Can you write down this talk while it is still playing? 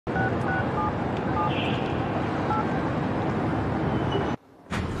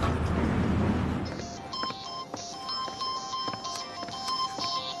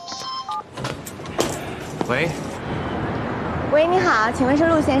喂，喂，你好，请问是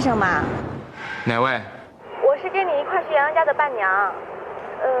陆先生吗？哪位？我是跟你一块去洋洋家的伴娘。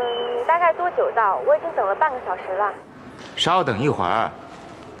你大概多久到？我已经等了半个小时了。稍等一会儿，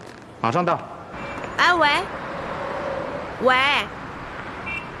马上到。哎，喂，喂，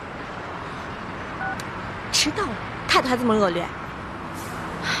迟到了，态度还这么恶劣，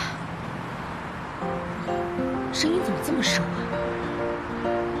声音怎么这么熟啊？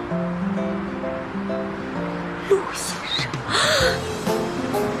陆先生，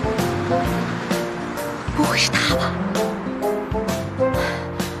不会是他吧？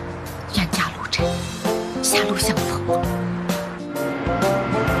冤家路窄，狭路相逢。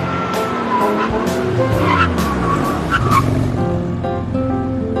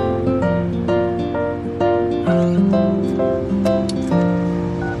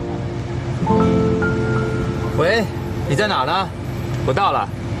喂，你在哪呢？我到了，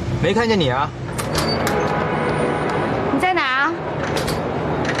没看见你啊。你在哪啊？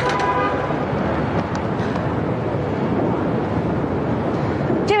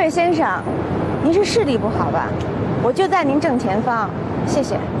这位先生，您是视力不好吧？我就在您正前方，谢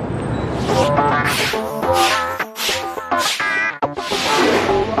谢。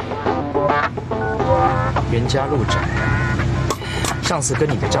冤家路窄，上次跟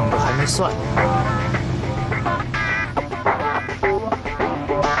你的账都还没算。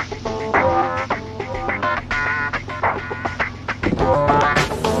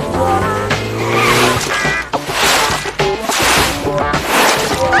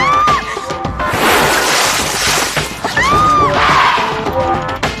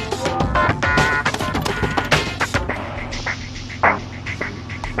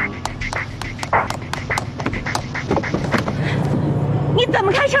你怎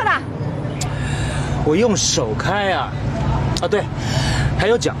么开车的？我用手开啊，啊对，还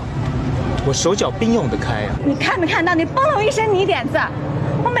有脚，我手脚并用的开啊。你看没看到你崩了我一身泥点子？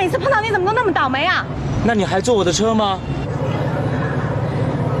我每次碰到你怎么都那么倒霉啊？那你还坐我的车吗？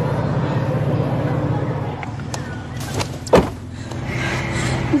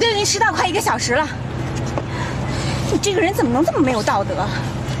你都已经迟到快1个小时了，你这个人怎么能这么没有道德？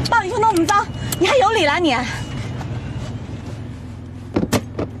把礼服弄那么脏，你还有理了你？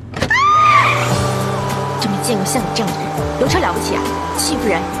就没见过像你这样的人，有车了不起啊？欺负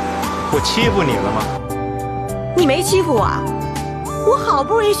人！我欺负你了吗？你没欺负我啊！我好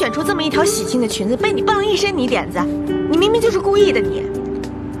不容易选出这么一条喜庆的裙子，被你崩了一身泥点子，你明明就是故意的你！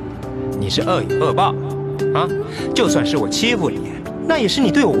你是恶有恶报，啊！就算是我欺负你，那也是你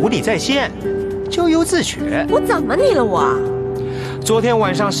对我无礼在先，咎由自取。我怎么你了我？昨天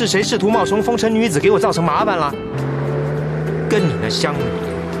晚上是谁试图冒充风尘女子给我造成麻烦了？跟你那相比，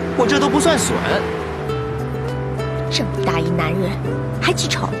我这都不算损。这么大一男人还记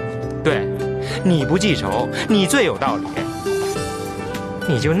仇？对，你不记仇，你最有道理。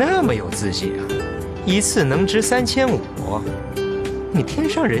你就那么有自信啊？一次能值3500，你天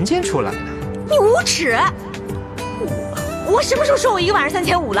上人间出来的？你无耻！我什么时候说我一个晚上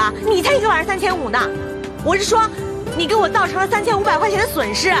3500了？你才一个晚上3500呢！我是说，你给我造成了3500块钱的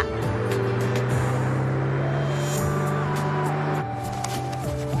损失。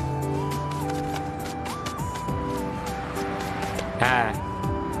哎，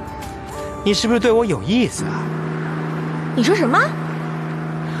你是不是对我有意思啊？你说什么？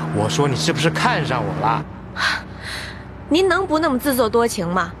我说你是不是看上我了？您能不那么自作多情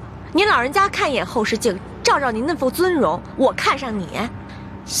吗？您老人家看一眼后视镜，照照您那副尊容，我看上你，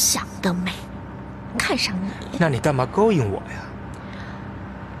想得美！看上你，那你干嘛勾引我呀？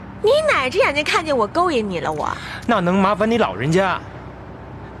你哪只眼睛看见我勾引你了我？那能麻烦你老人家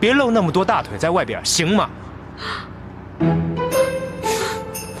别露那么多大腿在外边，行吗？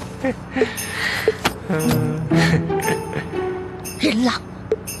人狼，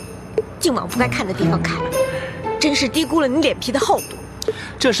净往不该看的地方看，真是低估了你脸皮的厚度。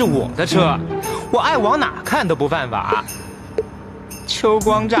这是我的车，我爱往哪看都不犯法。秋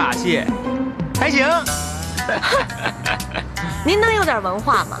光乍泄，还行。您能有点文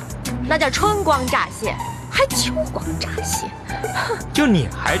化吗？那叫春光乍泄，还秋光乍泄。就你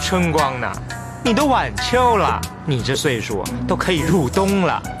还春光呢，你都晚秋了，你这岁数都可以入冬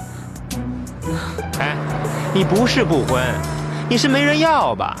了。哎，你不是不婚，你是没人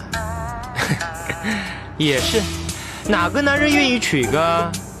要吧？也是，哪个男人愿意娶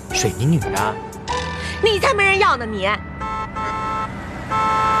个水泥女啊？你才没人要呢你！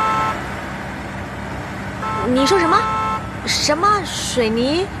你说什么？什么水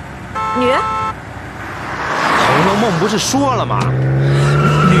泥女？《红楼梦》不是说了吗？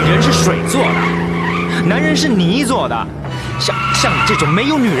女人是水做的，男人是泥做的。像你这种没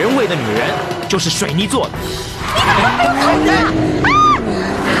有女人味的女人，就是水泥做的。你怎么会啃呢？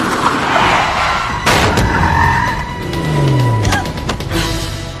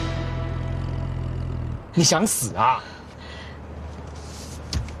你想死啊？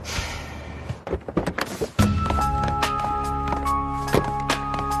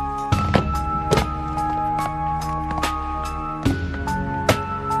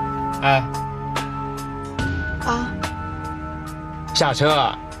哎，啊，下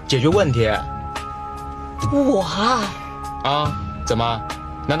车解决问题。我啊，啊？怎么？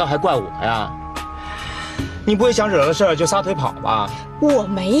难道还怪我呀？你不会想惹了事儿就撒腿跑吧？我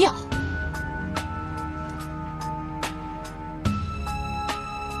没有。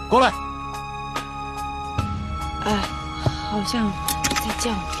过来。哎，好像在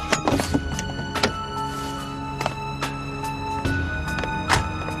叫你。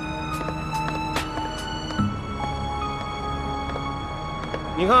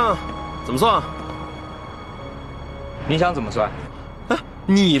你看怎么算？你想怎么算？哎，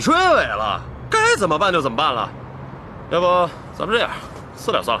你追尾了，该怎么办就怎么办了。要不咱们这样，私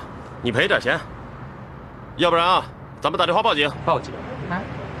了算了，你赔点钱。要不然啊，咱们打电话报警。报警？哎，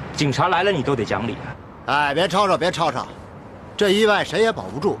警察来了你都得讲理啊。哎，别吵吵，别吵吵，这意外谁也保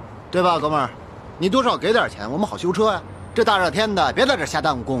不住，对吧，哥们儿？你多少给点钱，我们好修车呀。这大热天的，别在这瞎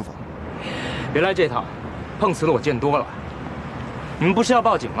耽误功夫。别来这套，碰瓷的我见多了。你们不是要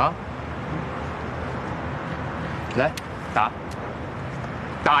报警吗？来，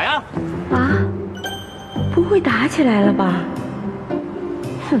打呀！啊，不会打起来了吧？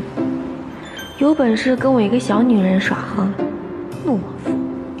哼，有本事跟我一个小女人耍横，懦夫！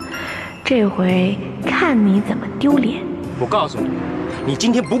这回看你怎么丢脸！我告诉你，你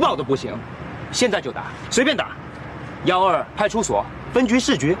今天不报都不行，现在就打，随便打。12派出所分局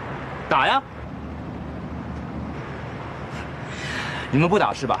市局，打呀！你们不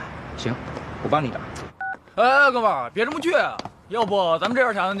打是吧？行，我帮你打。哎，哥们儿，别这么倔啊！要不咱们这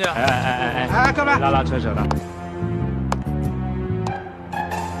边抢去？哎，哥们儿，拉车的。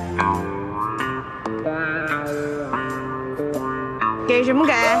给什么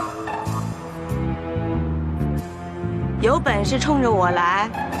给？有本事冲着我来！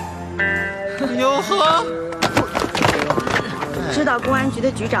哟呵，知道公安局的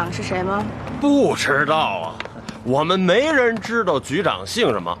局长是谁吗？不知道啊，我们没人知道局长姓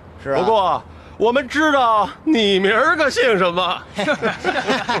什么。是啊。不过我们知道你明儿个姓什么。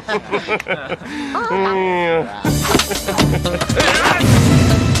嗯。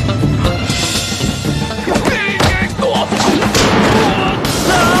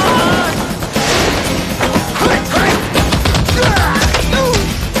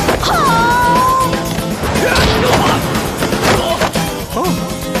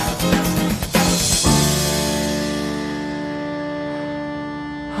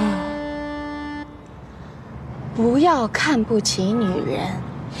不要看不起女人，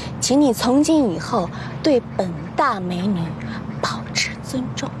请你从今以后对本大美女保持尊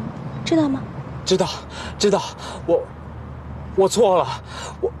重，知道吗？知道，我错了，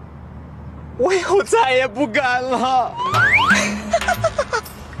我以后再也不敢了。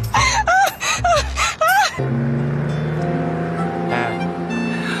哎，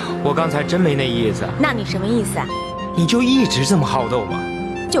我刚才真没那意思。那你什么意思啊？你就一直这么好斗吗？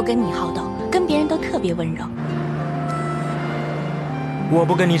就跟你好斗，跟别人都特别温柔。我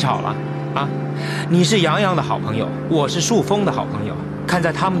不跟你吵了啊！你是杨洋的好朋友，我是树峰的好朋友，看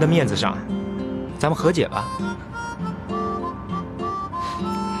在他们的面子上，咱们和解吧。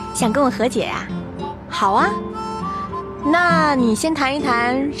想跟我和解呀？好啊，那你先谈一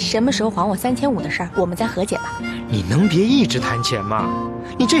谈什么时候还我3500的事儿，我们再和解吧。你能别一直谈钱吗？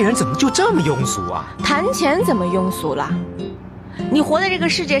你这人怎么就这么庸俗啊？谈钱怎么庸俗了？你活在这个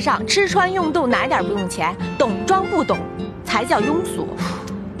世界上，吃穿用度哪点不用钱？懂装不懂才叫庸俗。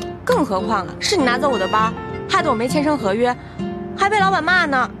更何况了，是你拿走我的包，害得我没签成合约，还被老板骂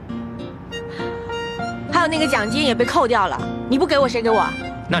呢。还有那个奖金也被扣掉了，你不给我谁给我？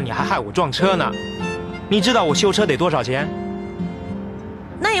那你还害我撞车呢？你知道我修车得多少钱？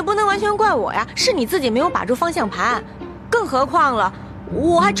那也不能完全怪我呀，是你自己没有把住方向盘。更何况了，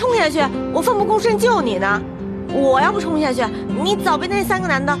我还冲下去，我奋不顾身救你呢。我要不冲下去，你早被那3个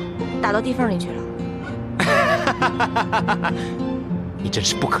男的打到地缝里去了。你真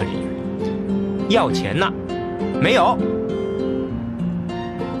是不可理喻！要钱呢？没有。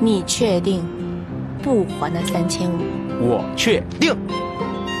你确定不还那3500？我确定。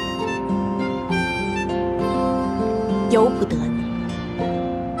由不得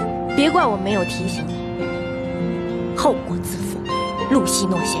你，别怪我没有提醒你，后果自负，露西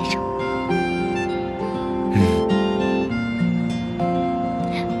诺先生。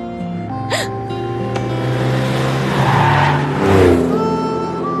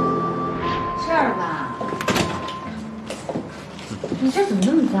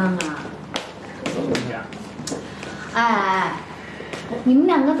你们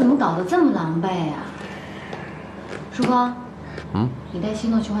两个怎么搞得这么狼狈呀？曙光，你带希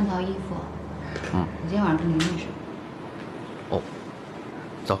诺去换套衣服。我今天晚上跟你认识。哦，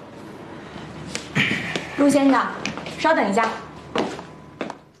走。陆先生，稍等一下。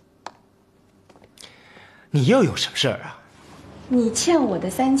你又有什么事儿啊？你欠我的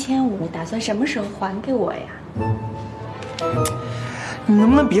3500，打算什么时候还给我呀？你能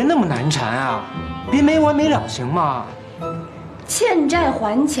不能别那么难缠啊？别没完没了行吗？欠债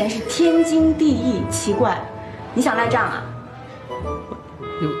还钱是天经地义，奇怪，你想赖账啊？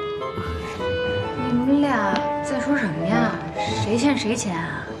你们俩在说什么呀？谁欠谁钱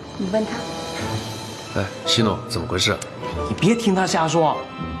啊？你问他。哎，希诺，怎么回事？你别听他瞎说，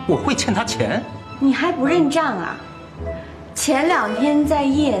我会欠他钱。你还不认账啊？前2天在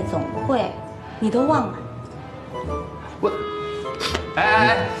夜总会，你都忘了？我，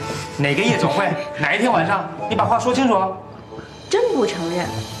哎，哪个夜总会？哪一天晚上？你把话说清楚。真不承认？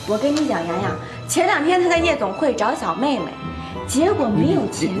我跟你讲，洋洋，前2天他在夜总会找小妹妹，结果没有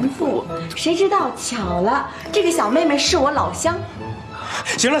钱付，谁知道巧了，这个小妹妹是我老乡。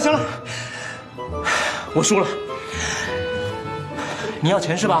行了行了，我输了。你要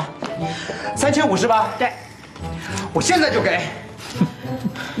钱是吧？3500是吧？对，我现在就给。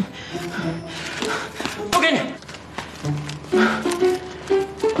不给你。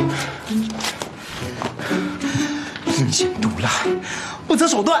阴险毒辣，不择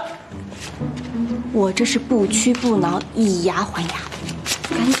手段。我这是不屈不挠，以牙还牙。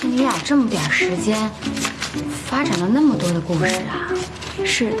感情你俩这么点时间，发展了那么多的故事啊！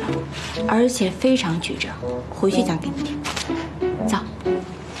是的，而且非常曲折，回去讲给你听。走。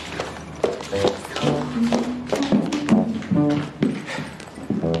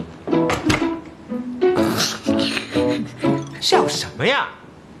笑什么呀？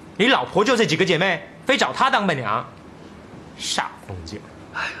你老婆就这几个姐妹，非找她当伴娘，煞风景。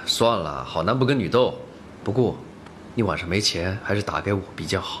哎呀，算了，好男不跟女斗。不过，你晚上没钱，还是打给我比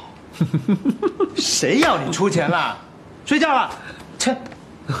较好。谁要你出钱了？睡觉了，切。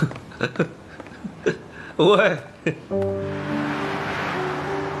喂。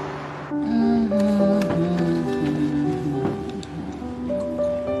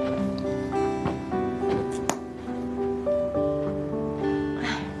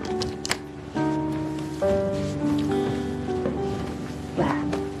喂，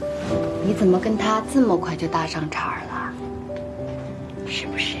你怎么跟他这么快就搭上茬了？是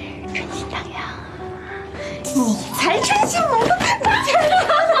不是春心荡漾？你才春心萌动，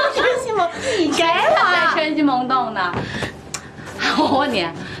春心萌，你该才春心萌动呢。我问你，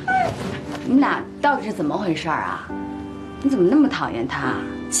你们俩到底是怎么回事啊？你怎么那么讨厌他？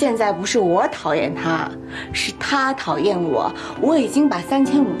现在不是我讨厌他，是他讨厌我。我已经把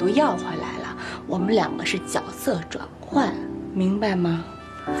3500都要回来了，我们两个是角色转换，明白吗？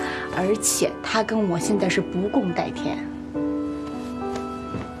而且他跟我现在是不共戴天。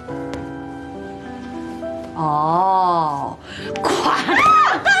哦，快！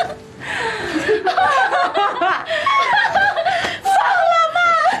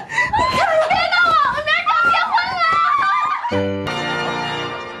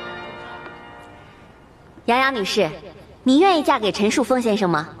杨洋女士，你愿意嫁给陈树峰先生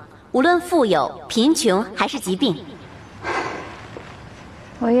吗？无论富有、贫穷还是疾病。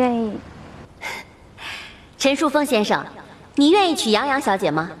我愿意。陈树峰先生，你愿意娶杨洋小姐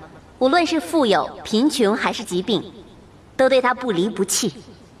吗？无论是富有、贫穷还是疾病，都对她不离不弃。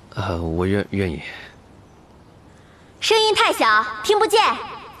我愿意。声音太小，听不见。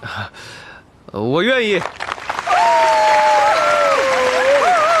我愿意。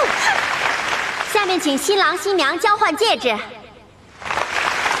下面请新郎新娘交换戒指。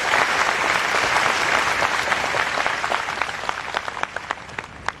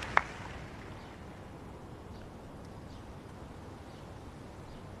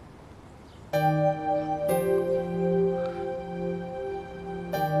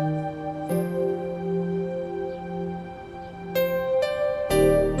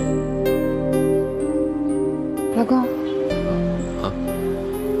老公，啊，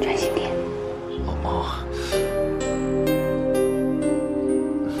专心点。哦。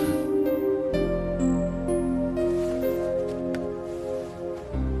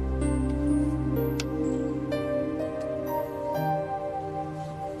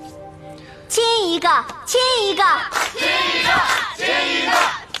亲一个，亲一个，亲一个，亲一个，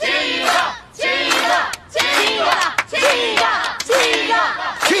亲一个，亲一个，亲一个，亲一个，亲一个，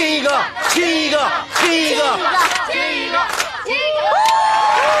亲一个，亲一个，亲一个，亲一个，亲一个。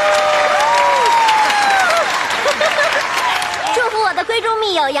祝福我的闺中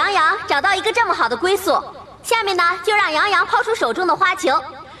密友杨洋找到一个这么好的归宿。下面呢，就让杨洋抛出手中的花球，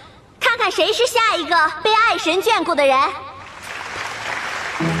看看谁是下一个被爱神眷顾的人。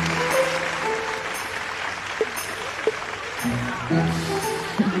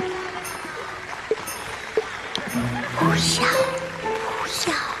不要，不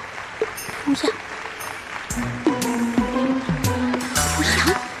要，不要，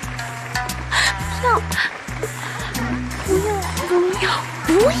不要，不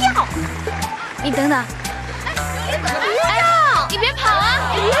要，不要！你等等。 哎呀，你别跑啊！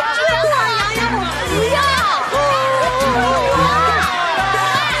别追我，洋洋，我不要！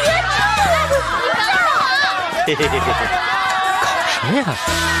别追！嘿嘿嘿嘿嘿，搞什么呀？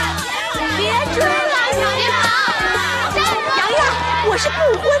别追了，别跑！洋洋，我是不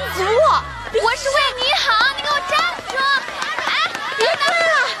婚族，我是为你好，你给我站住！哎，别追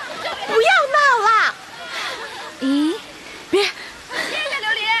了，不要闹了！咦，别！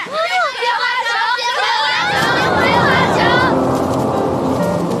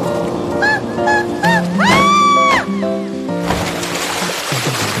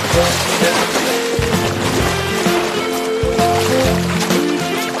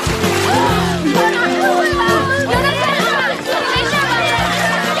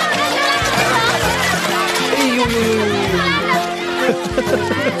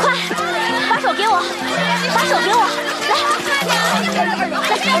 快，把手给我，把手给我，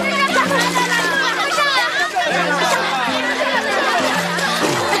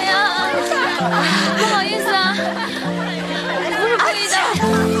哎呀，不好意思啊，我不是故意的。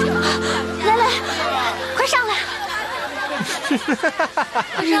来，快上来！快上来！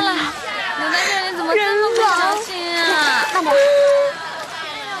刘大姐，你怎么这么不小心啊？慢点。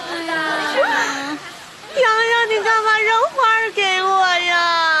哎呀，洋洋，你干嘛扔花给我呀？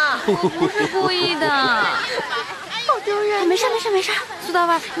我不是故意的。好丢人！没事。苏大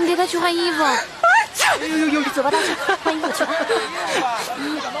腕，你带他去换衣服。走吧，大家换衣服去吧。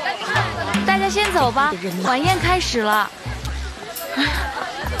大家先走吧，晚宴开始了。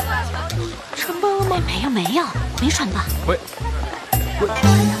穿帮了吗？没有，没穿吧。喂。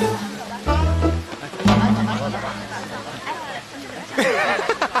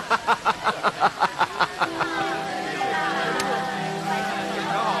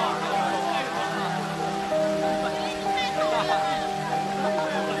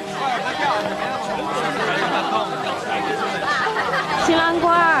新郎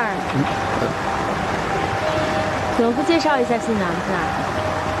官儿，怎么不介绍一下新娘子啊？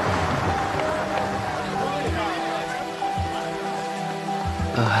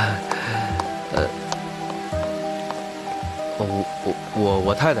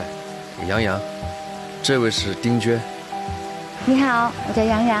我太太杨洋，这位是丁娟。你好，我叫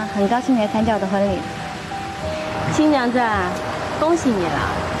杨洋，很高兴来参加我的婚礼。新娘子，恭喜你了，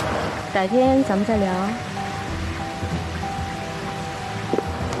改天咱们再聊。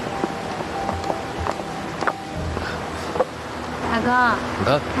大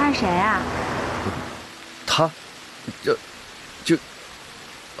哥，他是谁啊？他，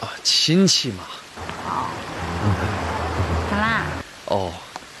亲戚嘛。好啦。哦。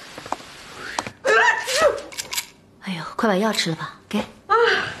哎呦，快把药吃了吧，给。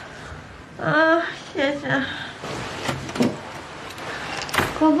谢谢。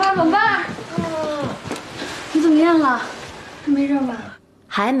宝贝儿，你怎么样了？还没事吧？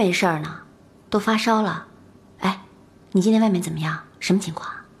还没事呢，都发烧了。哎，你今天外面怎么样？什么情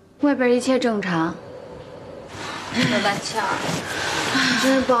况？外边一切正常。刘大倩儿，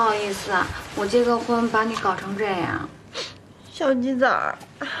真是不好意思啊，我结个婚把你搞成这样。小鸡仔儿，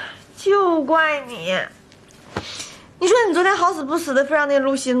就怪你！你说你昨天好死不死的，非让那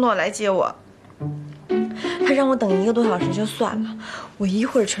陆希诺来接我。他让我等1个多小时就算了，我一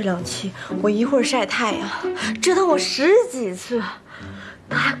会儿吹冷气，我一会儿晒太阳，折腾我10几次。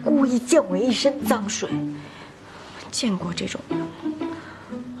他还故意溅我一身脏水，见过这种的。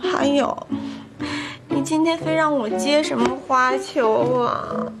还有，你今天非让我接什么花球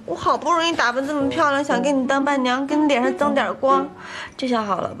啊？我好不容易打扮这么漂亮，想给你当伴娘，给你脸上增点光，这下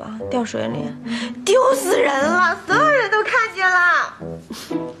好了吧？掉水里，丢死人了！所有人都看见了。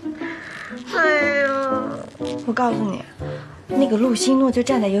哎呀，我告诉你，那个陆希诺就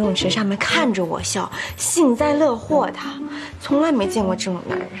站在游泳池上面看着我笑，幸灾乐祸的，从来没见过这种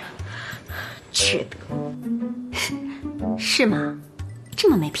男人，缺德。是吗？这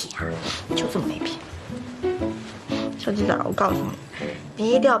么没品啊？就这么没品。小鸡仔，我告诉你，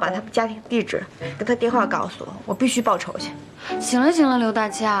你一定要把他家庭地址跟他电话告诉我，我必须报仇去。行了，刘大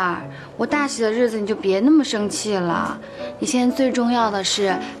倩儿，我大喜的日子你就别那么生气了。你现在最重要的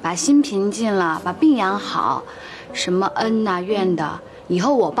是把心平静了，把病养好，什么恩呐怨的，以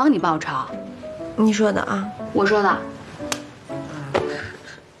后我帮你报仇。你说的啊？我说的。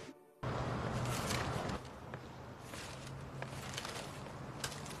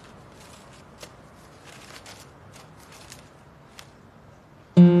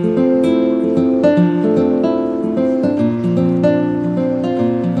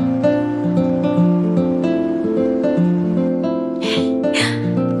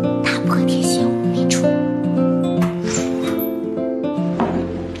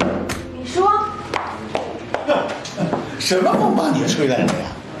什么风把你吹来了呀？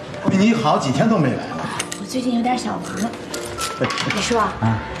你好几天都没来了。我最近有点小忙。李叔啊，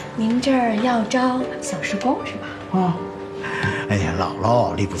您这儿要招小时工是吧？啊，哎呀，姥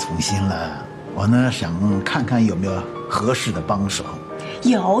姥力不从心了。我呢想看看有没有合适的帮手。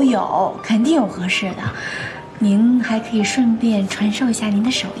有，肯定有合适的。您还可以顺便传授一下您的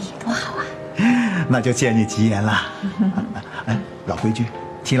手艺，多好啊！那就借你吉言了。哎，老规矩，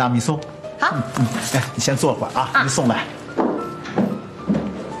提拉米苏。好。哎，你先坐会儿啊，你送来。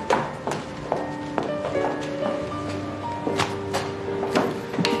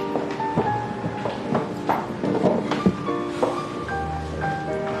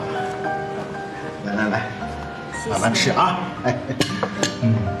来，慢慢吃啊！哎，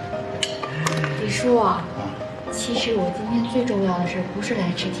李叔啊，其实我今天最重要的事不是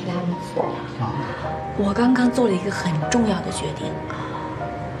来吃提拉米苏啊，我刚刚做了一个很重要的决定，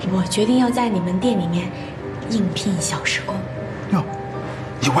我决定要在你们店里面应聘小时工。哟，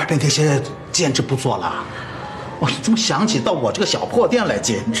你外边那些兼职不做了？我怎么想起到我这个小破店来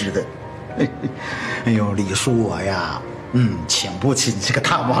兼职的？哎呦，李叔我呀。请不起你这个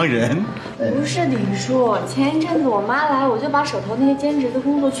大忙人。不是李叔，前一阵子我妈来，我就把手头那些兼职的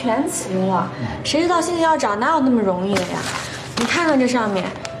工作全辞了。谁知道现在要找哪有那么容易的呀？你看看这上面，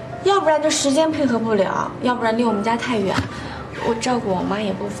要不然就时间配合不了，要不然离我们家太远，我照顾我妈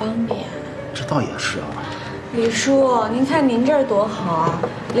也不方便。这倒也是啊。李叔，您看您这儿多好啊，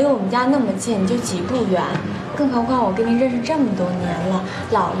离我们家那么近，就几步远。更何况我跟您认识这么多年了，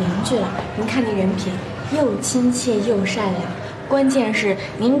老邻居了。您看您人品。又亲切又善良，关键是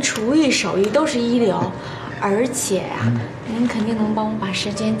您厨艺手艺都是一流，而且呀，您肯定能帮我把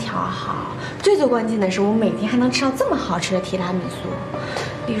时间调好。最关键的是，我每天还能吃到这么好吃的提拉米苏。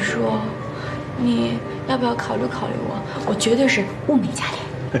李叔，你要不要考虑考虑我？我绝对是物美价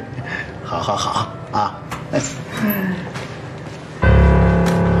廉。好啊！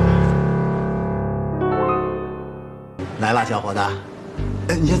来了，小伙子，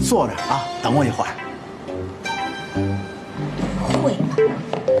你先坐着啊，等我一会儿。会吧，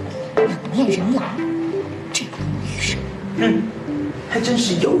冷面人狼，这个女生，还真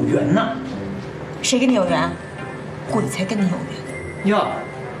是有缘呐。谁跟你有缘？鬼才跟你有缘。哟，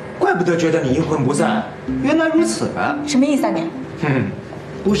怪不得觉得你阴魂不散，原来如此啊！什么意思啊你？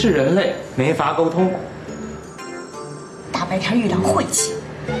不是人类，没法沟通。大白天遇到晦气，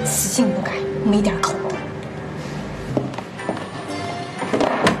死性不改，没点口德。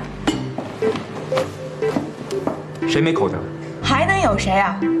谁没口德？还能有谁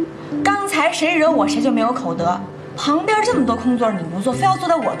啊？刚才谁惹我，谁就没有口德。旁边这么多空座你不坐，非要坐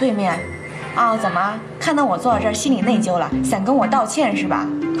在我对面，啊？怎么看到我坐到这儿，心里内疚了，想跟我道歉是吧？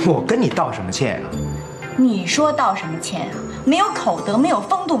我跟你道什么歉啊？你说道什么歉啊？没有口德，没有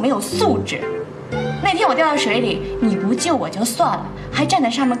风度，没有素质。那天我掉到水里，你不救我就算了，还站在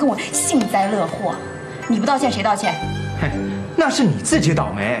上面跟我幸灾乐祸。你不道歉谁道歉？那是你自己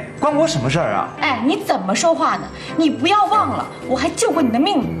倒霉，关我什么事儿啊？哎，你怎么说话呢？你不要忘了，我还救过你的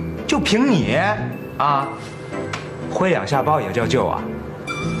命。就凭你啊，挥两下包也叫救啊？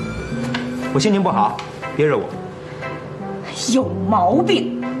我心情不好，别惹我。有毛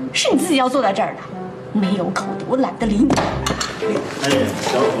病，是你自己要坐在这儿的，没有口德，我懒得理你。哎，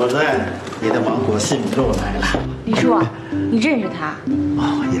小伙子，你的芒果西米露来了。李叔，你认识他？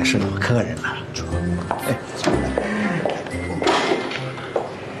哦，也是老客人了。哎。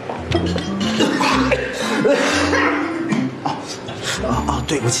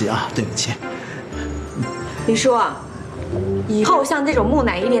对不起啊，对不起。李叔，以后像这种木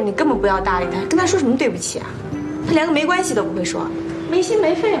乃伊脸，你根本不要搭理他，跟他说什么对不起啊？他连个没关系都不会说，没心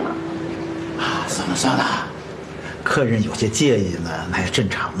没肺嘛。啊，算了，客人有些介意呢，那是正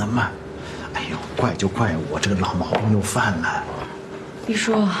常的嘛。哎呦，怪就怪我这个老毛病又犯了。李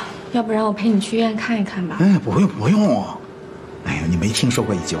叔，要不然我陪你去医院看一看吧？哎，不用。哎呦，你没听说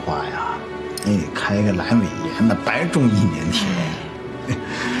过一句话呀？哎，开个阑尾炎的白种1年田。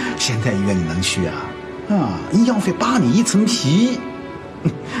现在医院你能去啊？医药费扒你一层皮。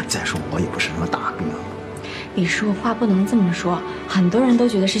再说我也不是什么大病。李叔，话不能这么说，很多人都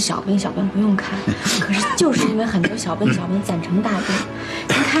觉得是小病不用看，可是就是因为很多小病攒成大病。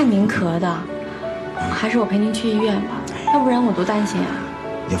您看您咳的，还是我陪您去医院吧，要不然我多担心啊。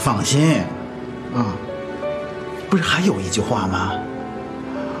你放心，啊，不是还有一句话吗？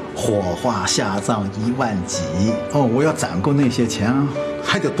火化下葬1万几哦，我要攒够那些钱，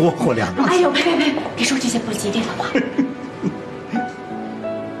还得多活2年。哎呦，别说这些不吉利的话。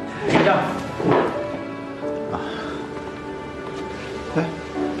台长，哎，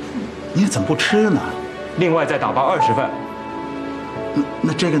你怎么不吃呢？另外再打包20份。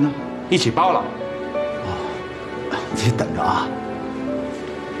那这个呢？一起包了。哦，你等着啊。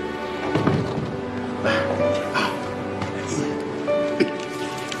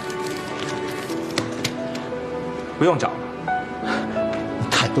不用找了，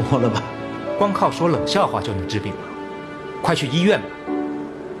太多了吧？光靠说冷笑话就能治病吗？快去医院吧。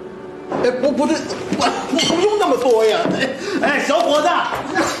哎，不是，我不用那么多呀。哎，小伙子，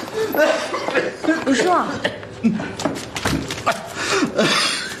李叔，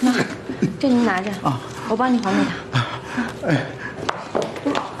那这您拿着啊，我帮你还给他。哎。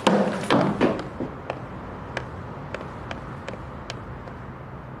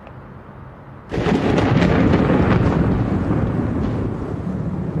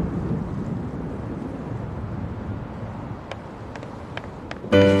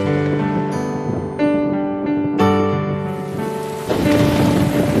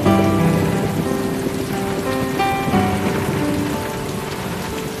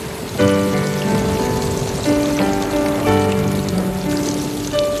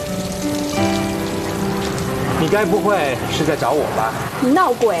你该不会是在找我吧？你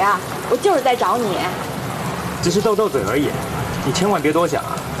闹鬼啊！我就是在找你。只是斗斗嘴而已，你千万别多想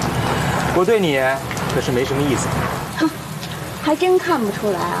啊！我对你可是没什么意思。哼，还真看不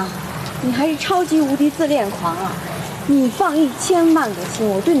出来啊，你还是超级无敌自恋狂啊！你放1000万个心，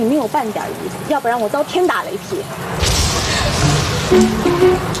我对你没有半点意思，要不然我遭天打雷劈。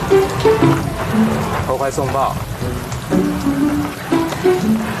投怀送抱。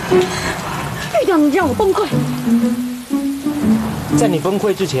遇到你让我崩溃。在你崩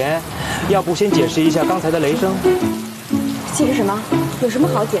溃之前，要不先解释一下刚才的雷声？解释什么？有什么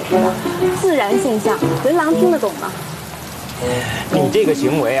好解释的？自然现象，文狼听得懂吗？你这个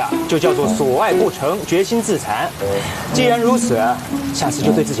行为啊，就叫做所爱不成，决心自残。既然如此，下次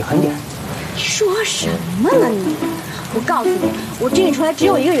就对自己狠点。你说什么呢你？我告诉你，我追你出来只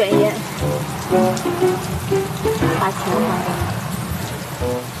有一个原因，把钱还给我。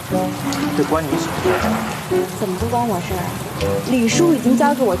这关你什么事？怎么不关我事啊？李叔已经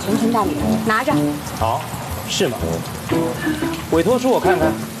交给我全权代理了，拿着。哦，是吗？委托书我看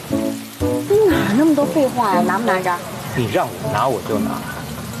看。你哪那么多废话呀？拿不拿着？你让我拿我就拿。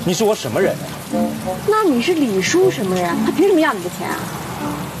你是我什么人啊？那你是李叔什么人？他凭什么要你的钱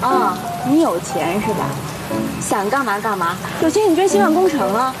啊？啊，你有钱是吧？想干嘛干嘛，有钱你捐希望工程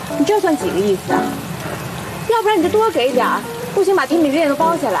了，你这算几个意思啊？要不然你就多给点儿，不行把甜品店都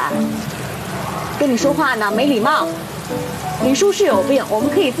包下来。跟你说话呢，没礼貌。李叔是有病，我们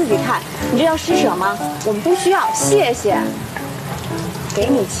可以自己看。你这叫施舍吗？我们不需要，谢谢。给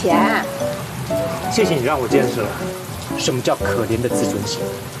你钱。谢谢你让我见识了什么叫可怜的自尊心。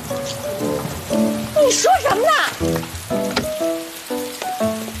你说什么呢？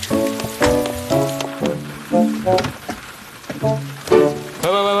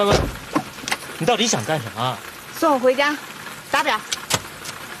喂，你到底想干什么？送我回家，打表。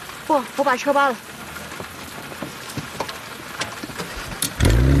不，我把车包了。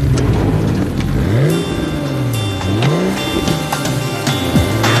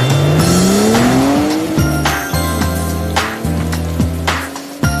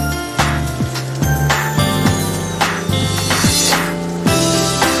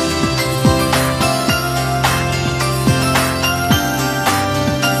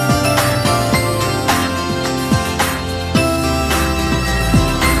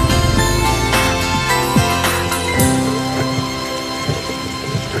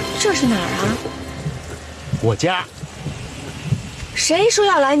这是哪儿啊？我家。谁说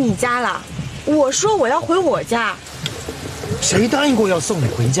要来你家了？我说我要回我家。谁答应过要送你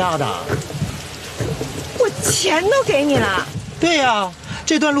回家的？我钱都给你了。对呀，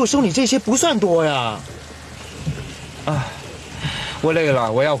这段路收你这些不算多呀。啊，我累了，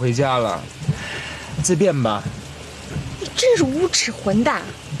我要回家了。自便吧。你真是无耻混蛋！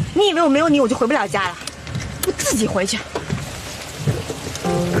你以为我没有你我就回不了家了？我自己回去。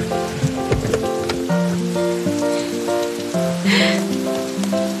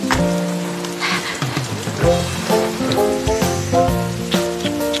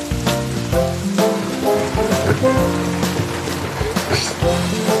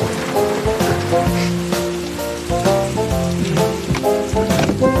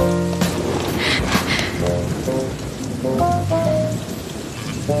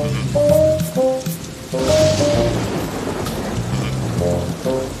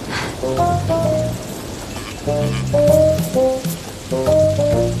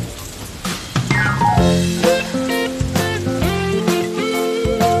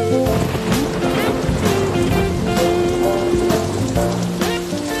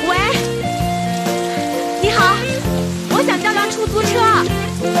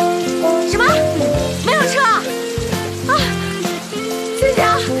什么？没有车？啊！星星！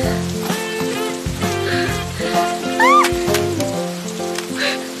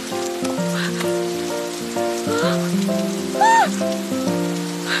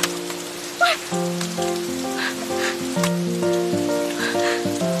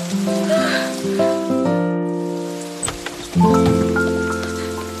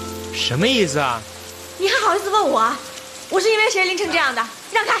什么意思啊？你还好意思问我？我是因为谁淋成这样的？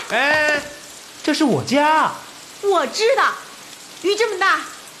让开！哎，这是我家。我知道，雨这么大，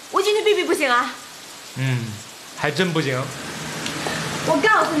我进去避避不行啊？还真不行。我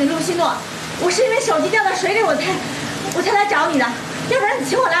告诉你，露西诺，我是因为手机掉到水里，我才来找你的，要不然你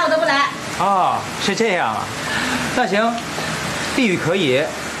请我来我都不来。哦，是这样啊。那行，避雨可以，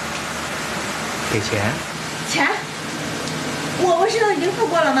给钱。钱？我不是都已经付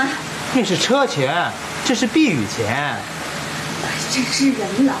过了吗？那是车钱，这是避雨钱。真是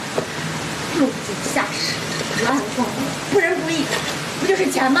人了，落井下石，乱逛，不仁不义，不就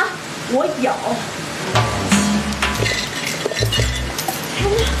是钱吗？我有。钱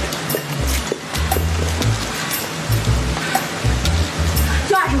呢？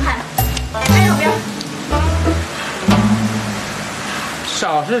就20块了，还有没有？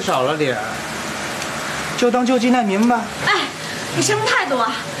少是少了点，就当救济难民吧。哎，你什么态度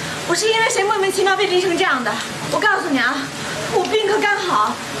啊？我是因为谁莫名其妙被淋成这样的？我告诉你啊，我病可刚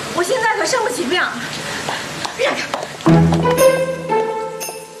好，我现在可生不起病。让开！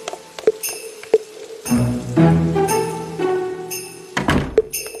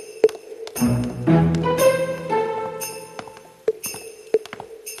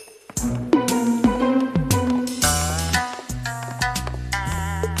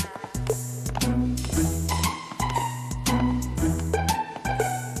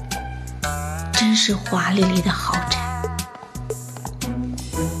真是华丽丽的豪宅，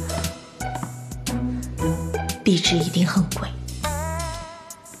壁纸一定很贵。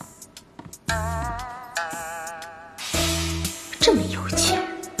这么有钱，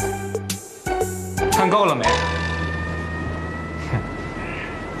看够了没？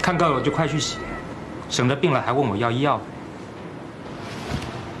看够了就快去洗，省得病了还问我要医药费。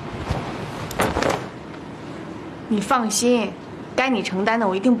你放心，该你承担的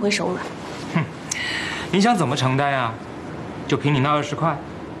我一定不会手软。你想怎么承担呀？就凭你那20块？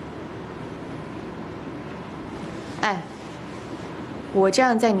哎，我这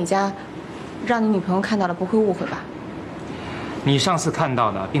样在你家，让你女朋友看到了不会误会吧？你上次看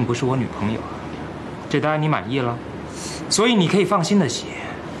到的并不是我女朋友，这单你满意了，所以你可以放心的写，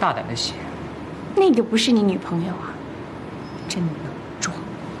大胆的写。那个不是你女朋友啊，真能装。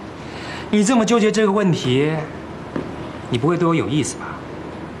你这么纠结这个问题，你不会对我有意思吧？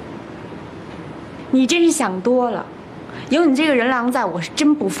你真是想多了，有你这个人狼在，我是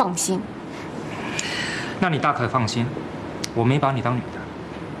真不放心。那你大可放心，我没把你当女的。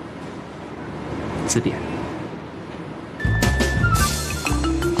自便。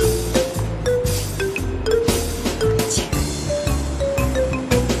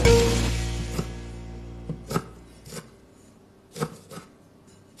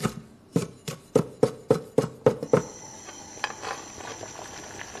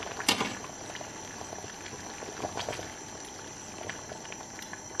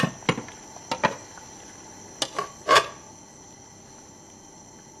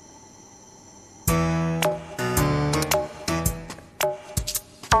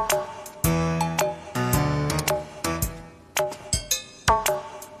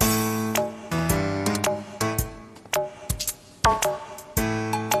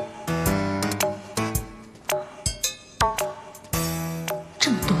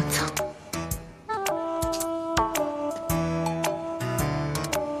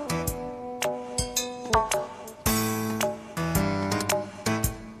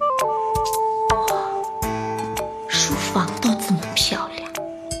房都这么漂亮，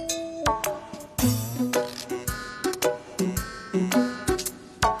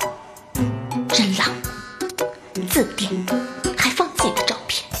真浪，字典还放自己的照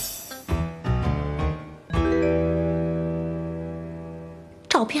片，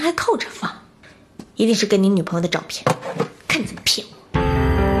照片还扣着放，一定是跟你女朋友的照片，看你怎么骗我。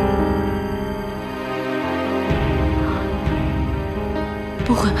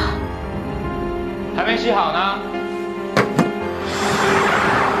不会吧？还没洗好呢。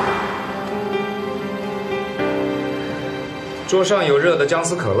桌上有热的姜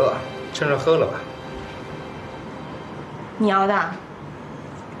丝可乐，趁热喝了吧。你熬的？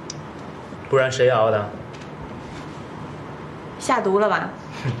不然谁熬的？下毒了吧？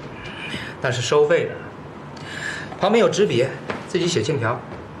那是收费的。旁边有纸笔，自己写欠条。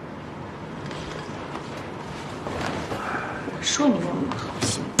说你那么好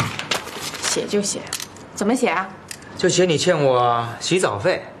心，写就写，怎么写啊？就写你欠我洗澡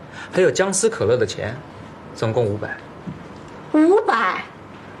费，还有姜丝可乐的钱，总共500。500，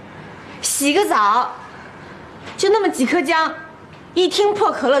洗个澡，就那么几颗姜，一听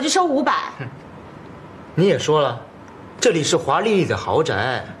破可乐就收500。你也说了，这里是华丽丽的豪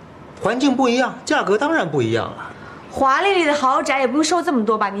宅，环境不一样，价格当然不一样了。华丽丽的豪宅也不用收这么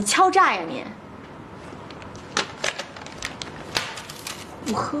多吧？你敲诈呀你！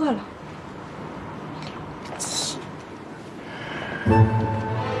不喝了。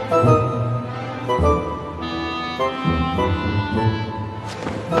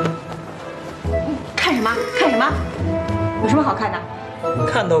看什么？看什么？有什么好看的？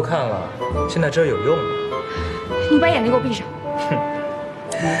看都看了，现在这有用吗？你把眼睛给我闭上。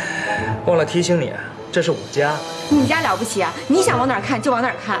忘了提醒你，这是我家。你家了不起啊？你想往哪儿看就往哪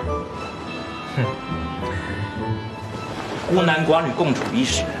儿看。孤男寡女共处一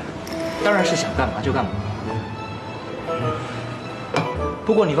室，当然是想干嘛就干嘛。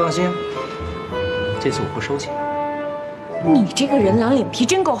不过你放心，这次我不收钱。你这个人狼脸皮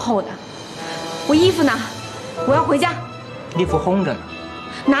真够厚的。我衣服呢？我要回家。衣服烘着呢。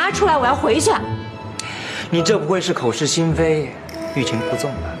拿出来，我要回去。你这不会是口是心非、欲擒故纵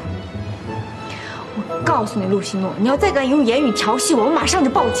吧？我告诉你，陆希诺，你要再敢用言语调戏我，我马上就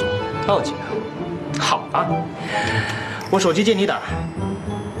报警。报警啊？好啊，我手机借你打。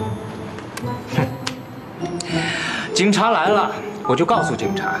警察来了，我就告诉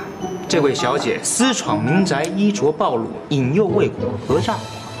警察，这位小姐私闯民宅，衣着暴露，引诱未果，讹诈我。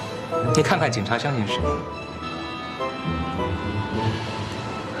你看看警察相信谁？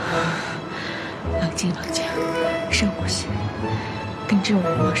冷静冷静，深呼吸。跟这种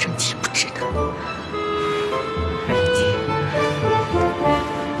人闹生气不值得。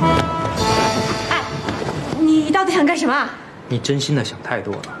哎，你到底想干什么？你真心的想太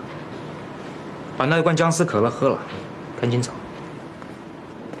多了。把那罐姜丝可乐喝了，赶紧走。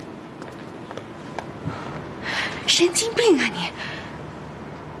神经病啊你！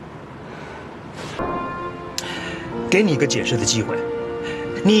给你一个解释的机会，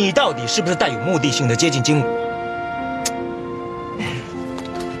你到底是不是带有目的性的接近金武？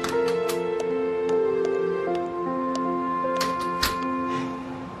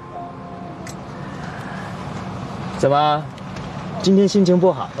怎么，今天心情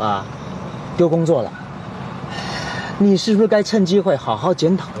不好吧？丢工作了？你是不是该趁机会好好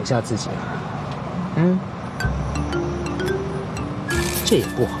检讨一下自己啊？这也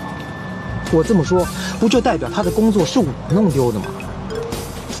不好。我这么说，不就代表他的工作是我弄丢的吗？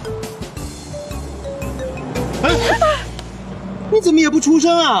你怎么也不出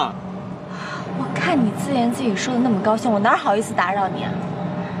声啊？我看你自言自语说的那么高兴，我哪好意思打扰你啊？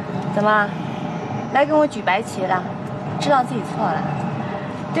怎么，来跟我举白旗了？知道自己错了？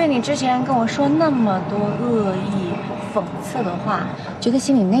对你之前跟我说那么多恶意、讽刺的话，觉得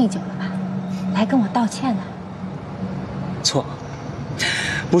心里内疚了吧？来跟我道歉呢？错，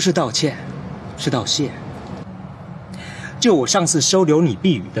不是道歉，是道谢。就我上次收留你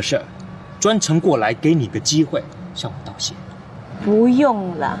避雨的事儿，专程过来给你个机会向我道谢。不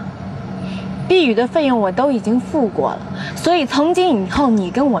用了，避雨的费用我都已经付过了，所以从今以后你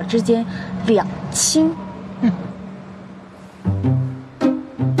跟我之间两清。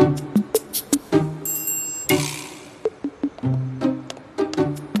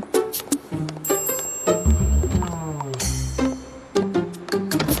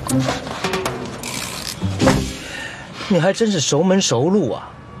你还真是熟门熟路啊，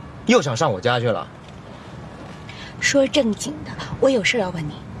又想上我家去了。说正经的，我有事要问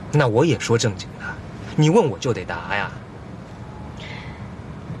你。那我也说正经的，你问我就得答呀。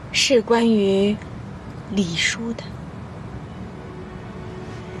是关于李叔的。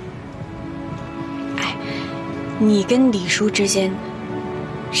哎，你跟李叔之间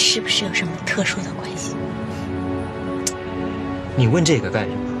是不是有什么特殊的关系？你问这个干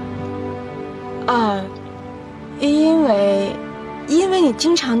什么？啊，因为你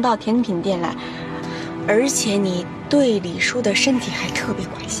经常到甜品店来，而且你对李叔的身体还特别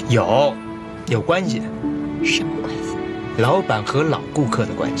关心。有关系。什么关系？老板和老顾客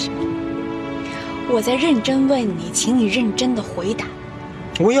的关系。我在认真问你，请你认真的回答。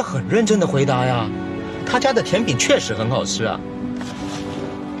我也很认真的回答呀，他家的甜品确实很好吃啊。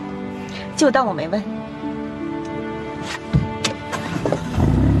就当我没问。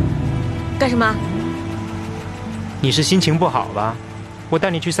干什么？你是心情不好吧？我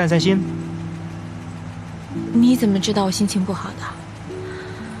带你去散散心。你怎么知道我心情不好的？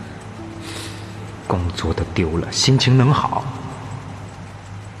工作都丢了，心情能好？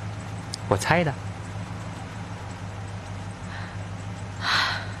我猜的。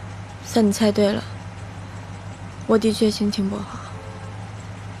算你猜对了，我的确心情不好。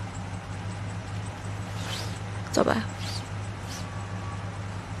走吧。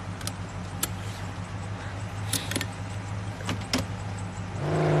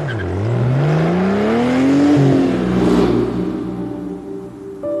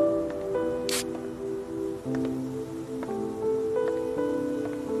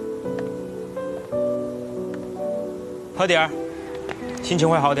喝点儿，心情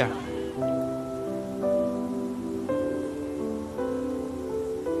会好点儿。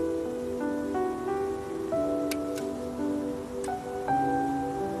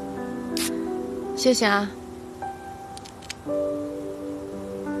谢谢啊。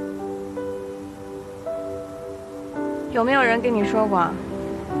有没有人跟你说过，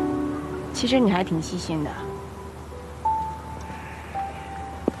其实你还挺细心的？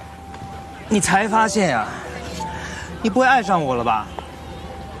你才发现呀？你不会爱上我了吧？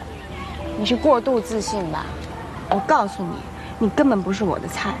你是过度自信吧？我告诉你，你根本不是我的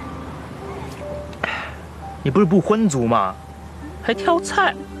菜。你不是不婚族吗？还挑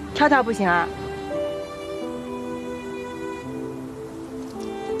菜？挑不行啊。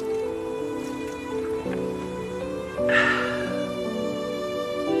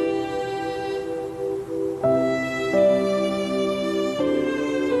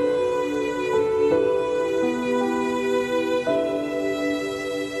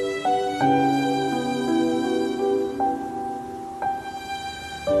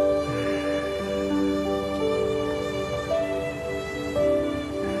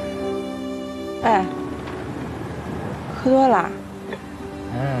哎，喝多了。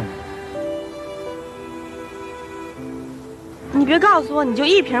你别告诉我你就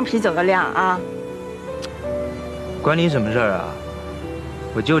一瓶啤酒的量啊！关你什么事儿啊？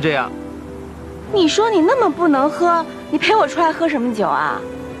我就这样。你说你那么不能喝，你陪我出来喝什么酒啊？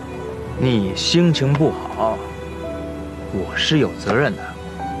你心情不好，我是有责任的。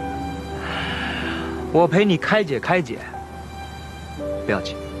我陪你开解开解，不要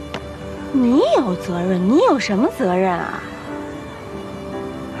紧。你有责任？你有什么责任啊？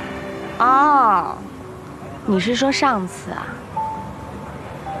哦，你是说上次啊？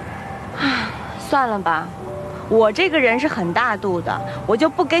唉，算了吧，我这个人是很大度的，我就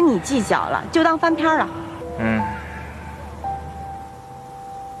不跟你计较了，就当翻篇了。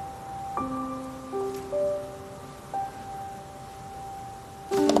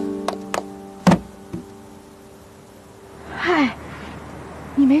嗨，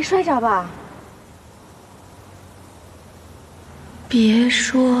你没摔着吧？别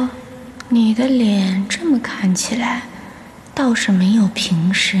说，你的脸这么看起来，倒是没有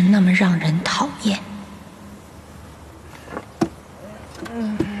平时那么让人讨厌。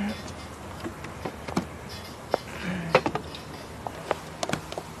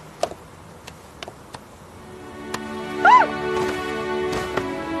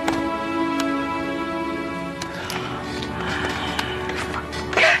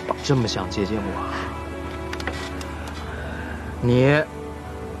这么想接近我，你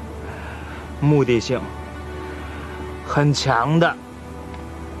目的性很强的，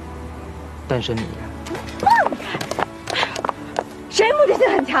但是你，谁目的性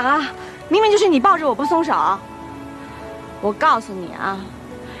很强啊？明明就是你抱着我不松手。我告诉你啊，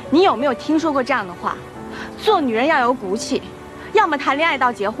你有没有听说过这样的话？做女人要有骨气，要么谈恋爱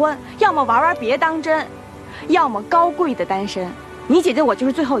到结婚，要么玩玩别当真，要么高贵的单身。你姐姐我就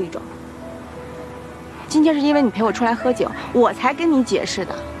是最后一种。今天是因为你陪我出来喝酒，我才跟你解释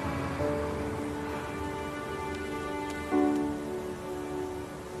的。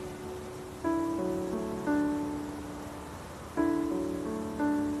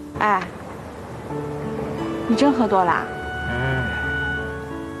哎，你真喝多啦？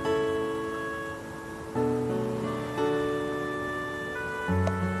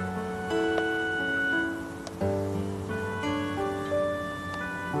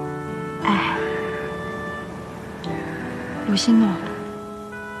有心哦。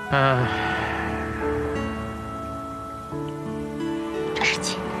这是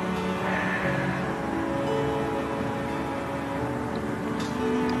情。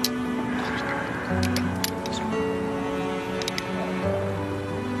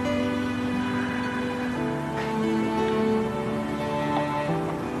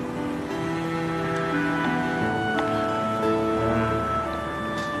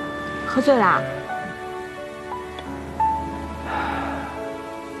喝醉啦？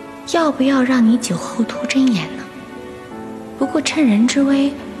要不要让你酒后吐真言呢？不过趁人之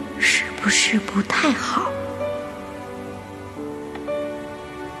危，是不是不太好？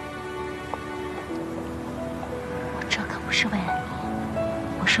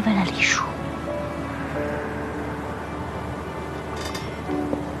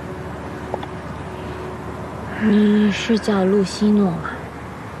你是叫露西诺吗？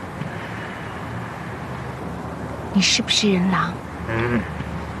你是不是人狼？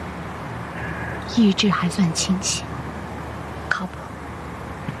意志还算清醒，靠谱，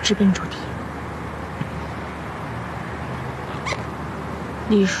直奔主题。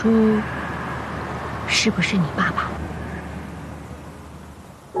李叔是不是你爸爸？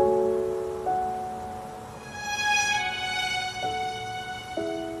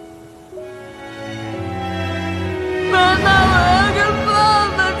妈妈，我要跟爸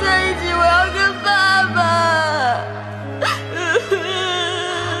爸在一起，我要跟爸爸。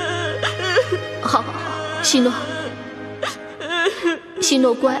好好好，希诺，希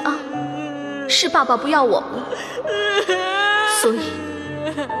诺乖啊，是爸爸不要我们了，所以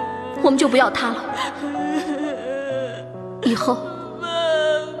我们就不要他了。以后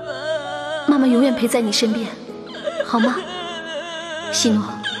妈妈永远陪在你身边，好吗？希诺，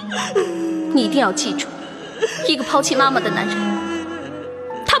你一定要记住，一个抛弃妈妈的男人，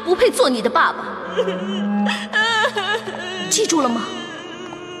他不配做你的爸爸，记住了吗？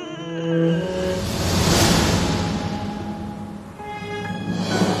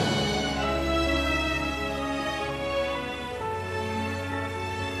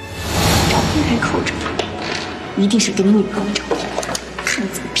照片还扣着，一定是给你女朋友照的，看你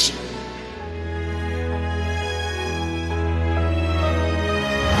怎么骗。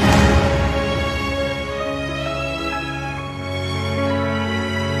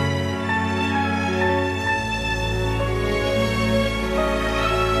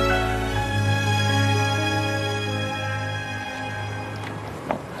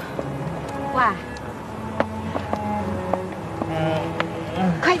喂，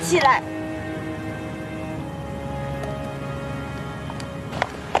快起来！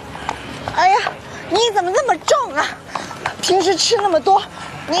哎呀，你怎么那么重啊？平时吃那么多，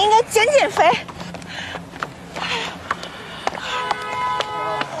你应该减减肥。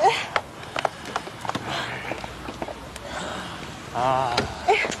啊！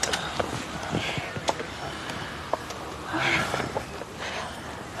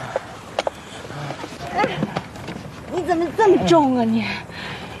你怎么这么重啊你？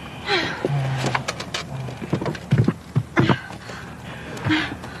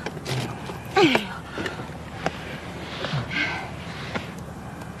哎呦！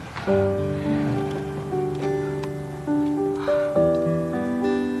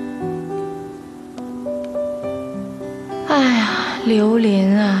哎呀，榴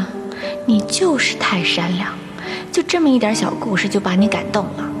莲啊，你就是太善良，就这么一点小故事就把你感动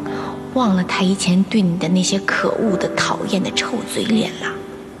了。忘了他以前对你的那些可恶的、讨厌的臭嘴脸了。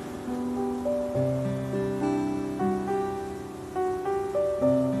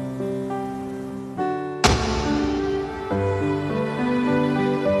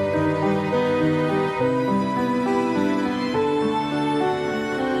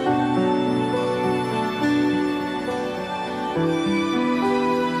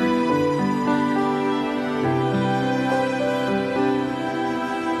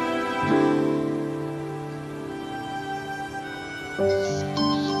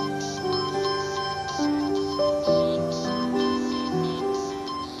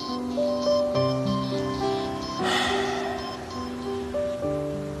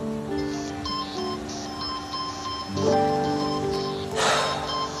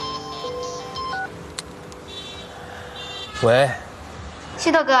喂，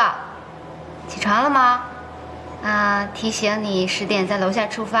西多哥，起床了吗？提醒你10点在楼下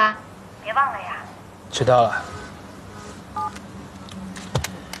出发，别忘了呀。知道了。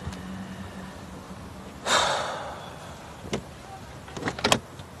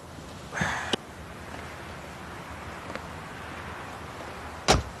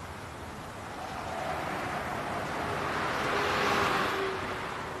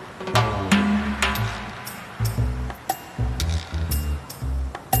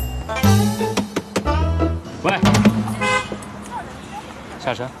喂，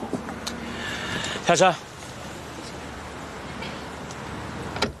下车，下车。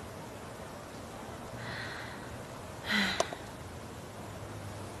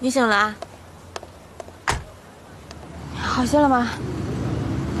你醒了啊？好些了吗？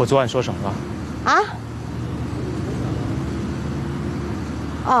我昨晚说什么了？啊？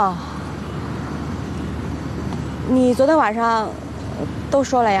哦，你昨天晚上都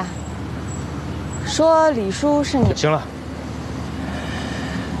说了呀？说李叔是你。行了，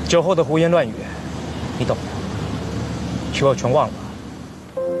酒后的胡言乱语，你懂的，去我全忘了。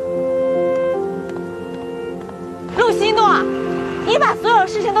陆西诺，你把所有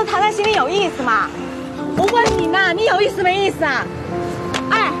事情都藏在心里有意思吗？我问你呢，你有意思没意思啊？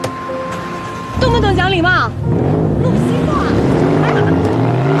哎，动不动讲礼貌，鲁西诺，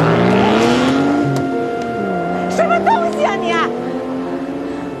什么东西啊你？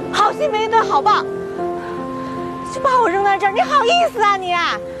好心没得好报，就把我扔在这儿，你好意思啊你？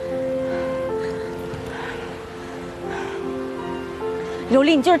刘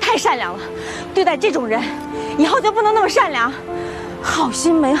丽，你就是太善良了，对待这种人，以后就不能那么善良。好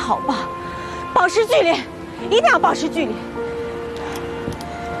心没好报，保持距离，一定要保持距离。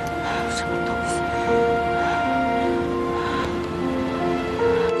什么东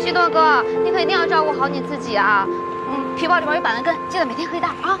西？西多哥，你可一定要照顾好你自己啊！皮包里边有板蓝根，记得每天可以带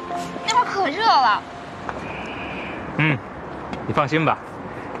啊。那边可热了。你放心吧。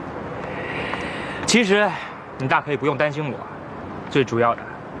其实你大可以不用担心我。最主要的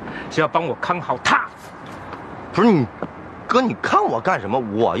是要帮我看好他。不是你，哥，你看我干什么？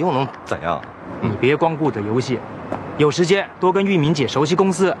我又能怎样？你别光顾着游戏，有时间多跟玉敏姐熟悉公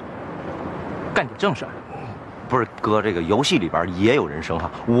司，干点正事儿。不是哥，这个游戏里边也有人生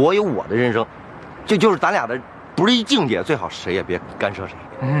哈，我有我的人生，就是咱俩的不是一境界，最好谁也别干涉谁。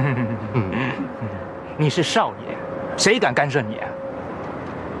你是少爷，谁敢干涉你？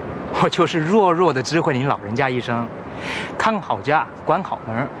我就是弱弱的知会您老人家一声。看好家，管好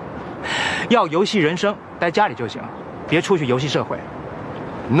门，要游戏人生，待家里就行，别出去游戏社会。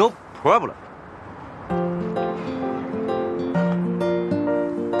No problem。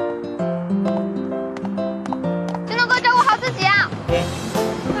金东哥，照顾好自己啊！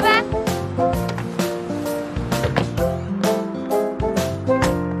拜拜。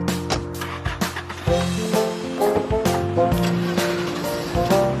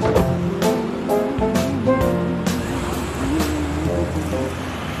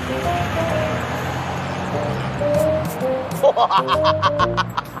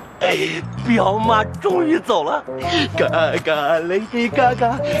彪妈终于走了，嘎嘎 Lady 嘎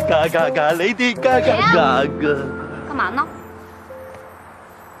嘎，嘎嘎嘎 Lady 嘎嘎嘎嘎。干嘛呢？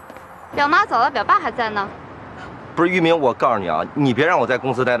表妈走了，表爸还在呢。不是玉明，我告诉你啊，你别让我在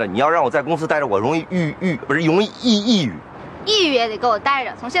公司待着，你要让我在公司待着，我容易容易抑郁。抑郁也得给我待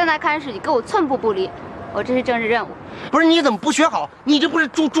着，从现在开始你跟我寸步不离，我这是政治任务。不是你怎么不学好？你这不是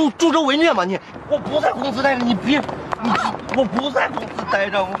助纣为虐吗？我不在公司待着，我不在公司待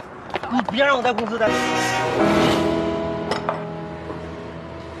着，你别让我在公司待着。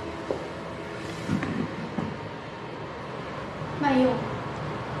慢用。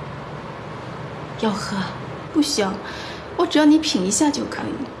要喝？不行，我只要你品一下就可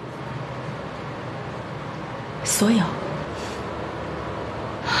以。所有。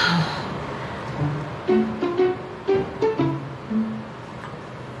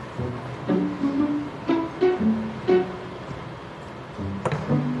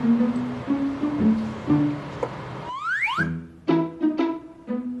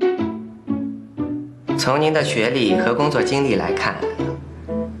从您的学历和工作经历来看，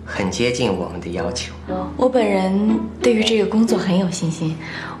很接近我们的要求。我本人对于这个工作很有信心，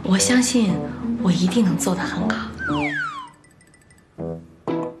我相信我一定能做得很好。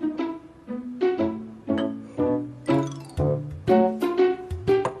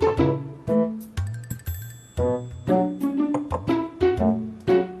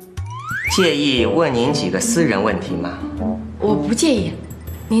介意问您几个私人问题吗？我不介意，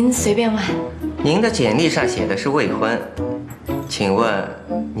您随便问。您的简历上写的是未婚，请问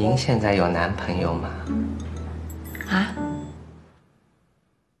您现在有男朋友吗？啊？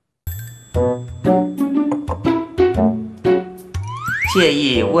介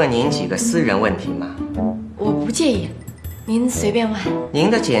意问您几个私人问题吗？我不介意，您随便问。您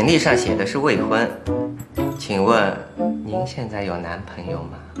的简历上写的是未婚，请问您现在有男朋友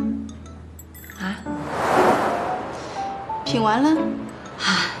吗？啊？品完了？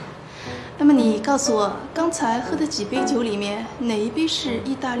啊。那么你告诉我，刚才喝的几杯酒里面，哪一杯是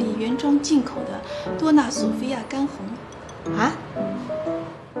意大利原装进口的多纳索菲亚干红？啊？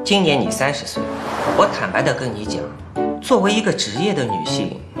今年你30岁，我坦白地跟你讲，作为一个职业的女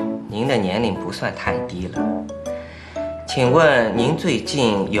性，您的年龄不算太低了。请问您最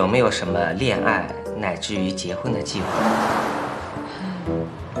近有没有什么恋爱乃至于结婚的计划？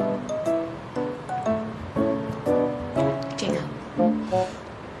这个。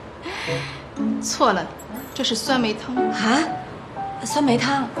错了，这是酸梅汤啊！酸梅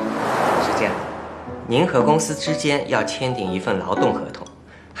汤是这样，您和公司之间要签订一份劳动合同，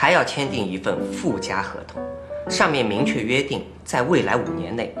还要签订一份附加合同，上面明确约定，在未来5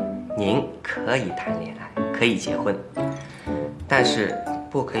年内，您可以谈恋爱，可以结婚，但是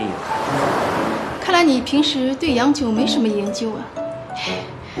不可以有孩子。看来你平时对洋酒没什么研究啊。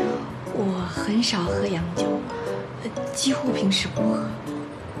我很少喝洋酒，几乎平时不喝。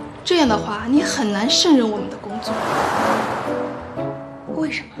这样的话你很难胜任我们的工作。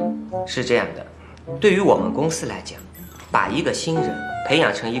为什么？是这样的，对于我们公司来讲，把一个新人培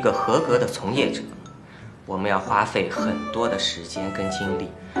养成一个合格的从业者，我们要花费很多的时间跟精力。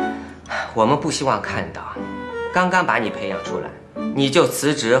我们不希望看到刚刚把你培养出来，你就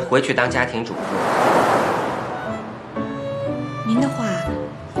辞职回去当家庭主妇。您的话，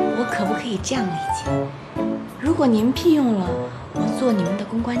我可不可以这样理解？如果您聘用了我做你们的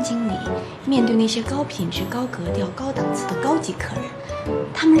公关经理，面对那些高品质、高格调、高档次的高级客人，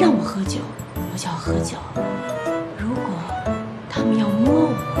他们让我喝酒，我就要喝酒；如果他们要摸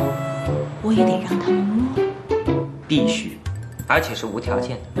我，我也得让他们摸。必须，而且是无条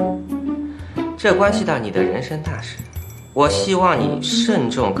件的。这关系到你的人生大事，我希望你慎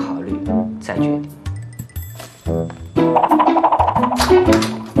重考虑再决定。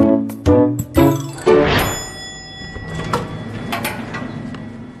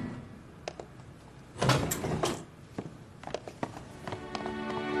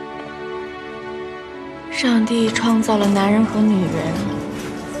上帝创造了男人和女人，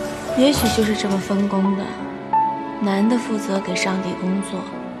也许就是这么分工的。男的负责给上帝工作，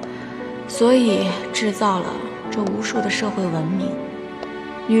所以制造了这无数的社会文明；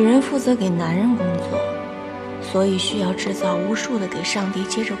女人负责给男人工作，所以需要制造无数的给上帝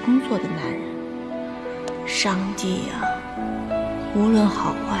接着工作的男人。上帝啊，无论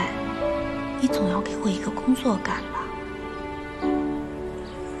好坏，你总要给我一个工作干吧。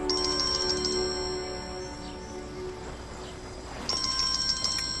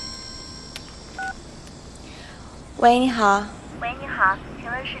喂，你好。喂，你好，请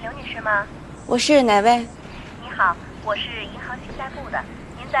问是刘女士吗？我是哪位？你好，我是银行信贷部的。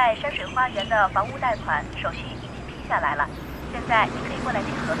您在山水花园的房屋贷款手续已经批下来了，现在您可以过来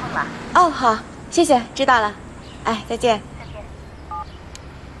签合同了。哦，好，谢谢，知道了。哎，再见。再见。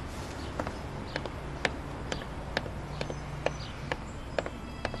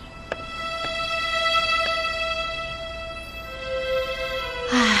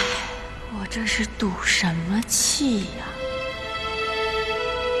哎，我这是赌什么气呀？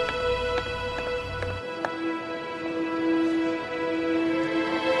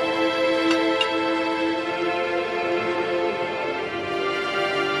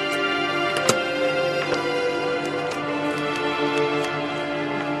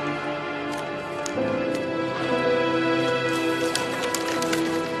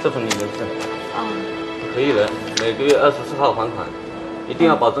这份你的证。可以的，每个月24号还款，一定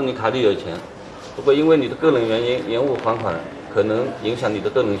要保证你卡里有钱。如果因为你的个人原因延误还款，可能影响你的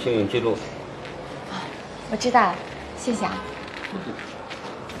个人信用记录。我知道了，谢谢啊。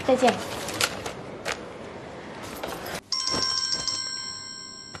再见。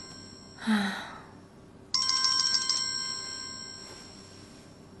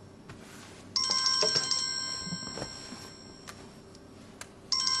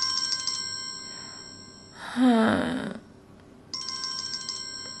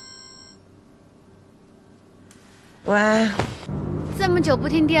喂，这么久不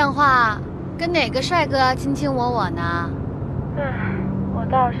听电话，跟哪个帅哥卿卿我我呢？我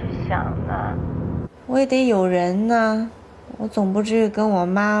倒是想呢，我也得有人呢，我总不至于跟我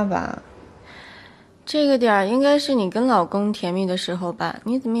妈吧？这个点儿应该是你跟老公甜蜜的时候吧？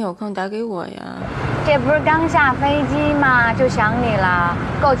你怎么有空打给我呀？这不是刚下飞机吗？就想你了，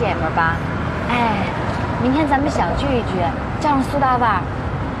够姐们儿吧？哎，明天咱们小聚一聚，叫上苏大腕儿，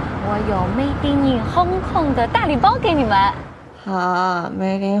我有 Made in Hong Kong 的大礼包给你们。好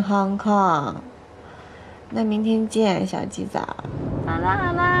 ，Made in Hong Kong。那明天见，小鸡仔。好了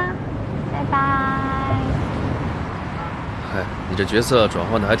好了，拜拜。嗨，你这角色转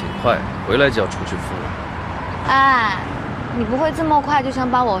换的还挺快，回来就要出去疯了。哎，你不会这么快就想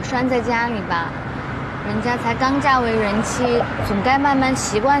把我拴在家里吧？人家才刚嫁为人妻，总该慢慢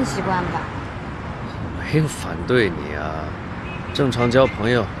习惯习惯吧。没有反对你啊，正常交朋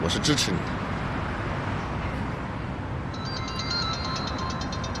友，我是支持你的。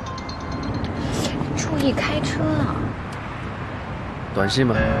注意开车啊！短信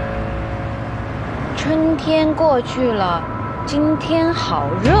吗？春天过去了，今天好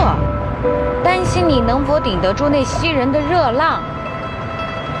热，担心你能否顶得住那袭人的热浪。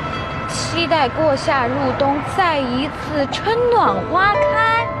期待过夏入冬，再一次春暖花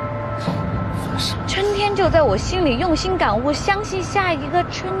开。春天就在我心里用心感悟，相信下一个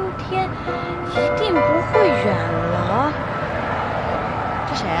春天一定不会远了。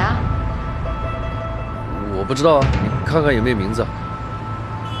这谁啊？我不知道啊，你看看有没有名字。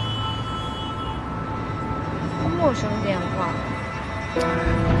陌生电话。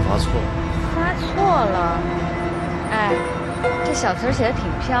发错。发错了。哎，这小词写的挺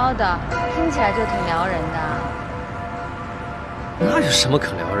飘的，听起来就挺撩人的。那有什么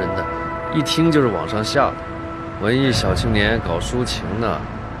可撩人的？一听就是往上下的。文艺小青年搞抒情呢，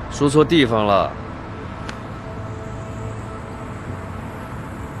说错地方了。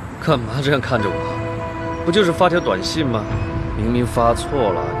干嘛这样看着我？不就是发条短信吗？明明发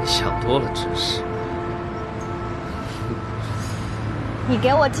错了，你想多了真是。你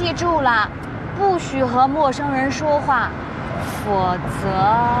给我记住了，不许和陌生人说话，否则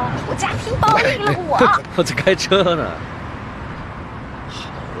我家庭暴力了我。我在开车呢。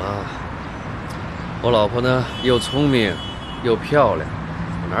好了，我老婆呢又聪明又漂亮，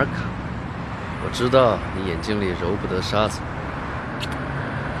往哪儿看？我知道你眼睛里揉不得沙子。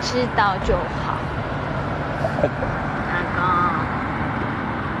知道就好。阿公。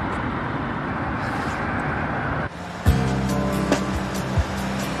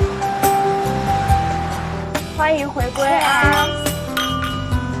欢迎回归啊！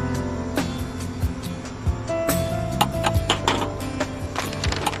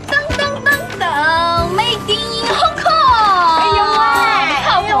噔噔噔噔，美的Hong Kong。哎呦喂，靠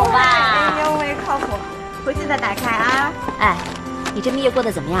谱吧？哎呦喂，靠谱！回去再打开啊！哎，你这蜜月过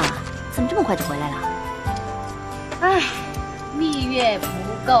得怎么样啊？怎么这么快就回来了？哎，蜜月不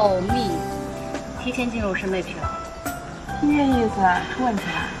够蜜，提前进入审美疲劳。听这意思，出问题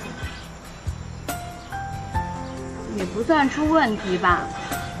了？也不算出问题吧，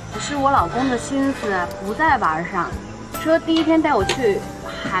只是我老公的心思不在玩上。说第一天带我去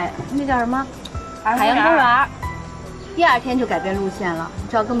那叫什么海洋公园，第二天就改变路线了。你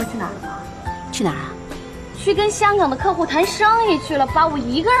知道跟我们去哪儿了吗？去哪儿啊？去跟香港的客户谈生意去了，把我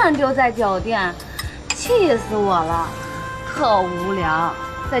一个人丢在酒店，气死我了，特无聊。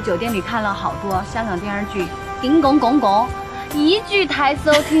在酒店里看了好多香港电视剧，顶拱拱拱，一句台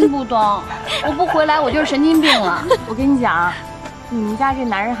词都听不懂。我不回来我就是神经病了。我跟你讲，你们家这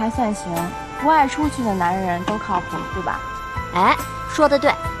男人还算行，不爱出去的男人都靠谱，对吧？哎，说得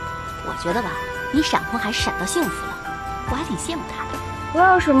对，我觉得吧，你闪婚还闪到幸福了，我还挺羡慕他的。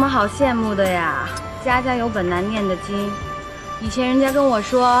我有什么好羡慕的呀？家家有本难念的经。以前人家跟我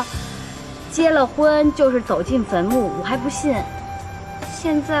说，结了婚就是走进坟墓，我还不信。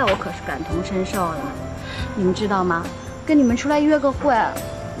现在我可是感同身受了。你们知道吗？跟你们出来约个会，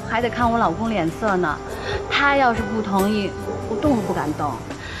我还得看我老公脸色呢。他要是不同意，我动都不敢动。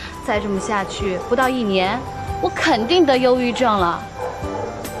再这么下去，不到1年，我肯定得忧郁症了。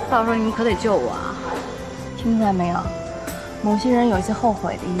到时候你们可得救我啊！听出来没有？某些人有些后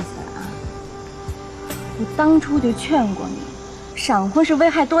悔的意思啊。我当初就劝过你，闪婚是危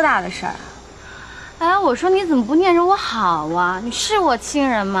害多大的事儿。哎，我说你怎么不念着我好啊？你是我亲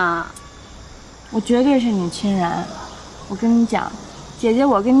人吗？我绝对是你亲人。我跟你讲，姐姐，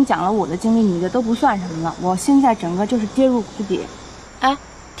我跟你讲了我的经历，你的都不算什么了。我现在整个就是跌入谷底。哎，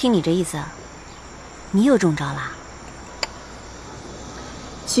听你这意思，你又中招了？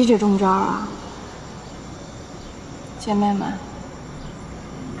岂止中招啊！姐妹们，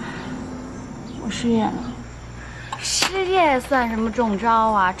我失业了。失业算什么中招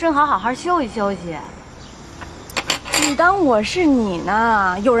啊？正好好好休息休息。你当我是你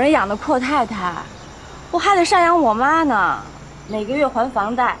呢？有人养的阔太太，我还得赡养我妈呢。每个月还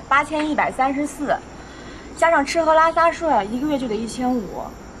房贷8134，加上吃喝拉撒睡，一个月就得1500。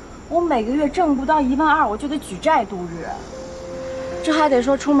我每个月挣不到12000，我就得举债度日。这还得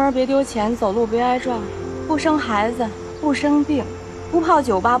说出门别丢钱，走路别挨撞，不生孩子，不生病，不泡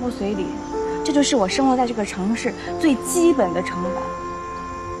酒吧，不随礼。这就是我生活在这个城市最基本的成本。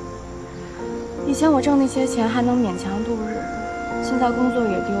以前我挣那些钱还能勉强度日，现在工作也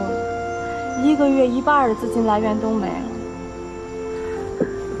丢了，一个月1半的资金来源都没了。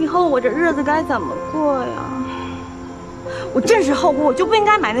以后我这日子该怎么过呀？我真是后悔，我就不应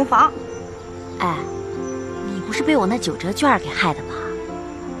该买那房。哎，你不是被我那9折券给害的吧？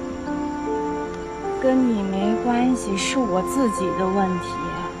跟你没关系，是我自己的问题。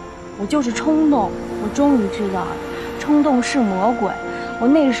我就是冲动，我终于知道了，冲动是魔鬼。我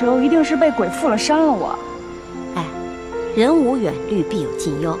那个时候一定是被鬼附了身了。我，哎，人无远虑，必有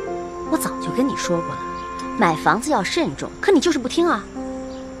近忧。我早就跟你说过了，买房子要慎重，可你就是不听啊。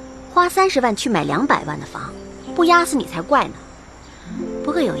花30万去买200万的房，不压死你才怪呢。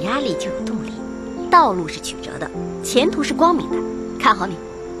不过有压力就有动力，道路是曲折的，前途是光明的，看好你。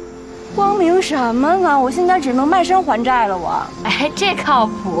光明什么呢？我现在只能卖身还债了。我，哎，这靠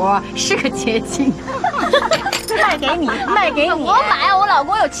谱，是个捷径。卖给你，卖给你，我买，我老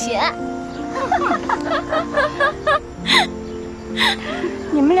公有钱。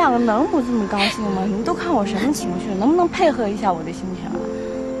你们2个能不这么高兴吗？你们都看我什么情绪？能不能配合一下我的心情啊？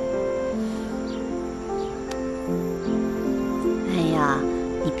呀，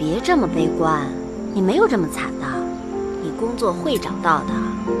你别这么悲观，你没有这么惨的，你工作会找到的，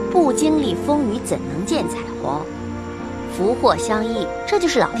不经历风雨怎能见彩虹？福祸相依，这就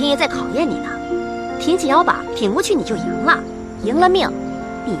是老天爷在考验你呢。挺起腰膀，挺过去你就赢了，赢了命，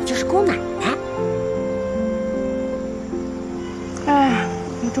你就是姑奶奶。哎，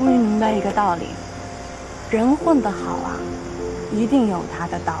我终于明白一个道理，人混得好啊，一定有他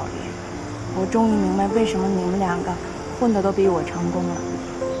的道理。我终于明白为什么你们两个混得都比我成功了，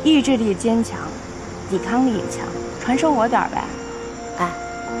意志力坚强，抵抗力也强，传授我点呗。哎，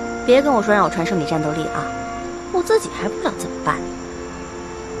别跟我说让我传授你战斗力啊，我自己还不知道怎么办。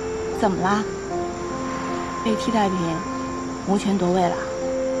怎么啦？被替代品谋权夺位了？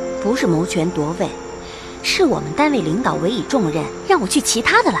不是谋权夺位，是我们单位领导委以重任，让我去其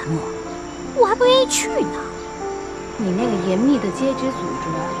他的栏目，我还不愿意去呢。你那个严密的阶级组织，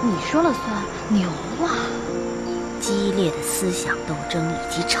你说了算，牛啊！激烈的思想斗争以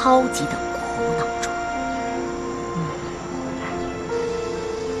及超级的苦恼中。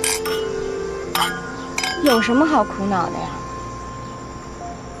有什么好苦恼的呀？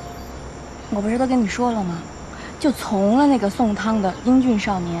我不是都跟你说了吗？就从了那个送汤的英俊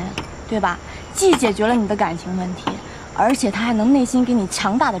少年，对吧？既解决了你的感情问题，而且他还能内心给你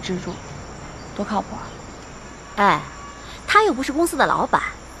强大的支柱，多靠谱啊！哎，他又不是公司的老板，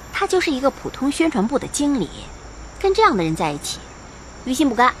他就是一个普通宣传部的经理，跟这样的人在一起，于心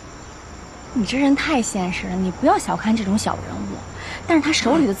不甘。你这人太现实了，你不要小看这种小人物，但是他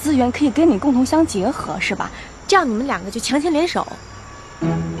手里的资源可以跟你共同相结合，是吧？这样你们两个就强强联手。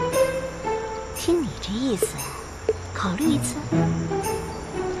听你这意思，考虑一次，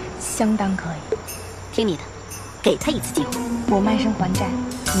相当可以。听你的，给他一次机会。我卖身还债，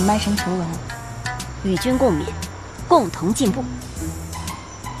你卖身求荣，与君共勉，共同进步。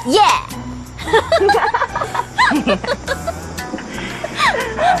耶！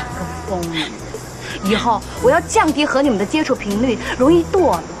风雨，以后我要降低和你们的接触频率，容易堕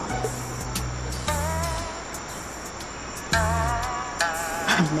落。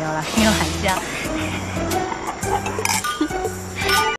没有了，开个玩笑。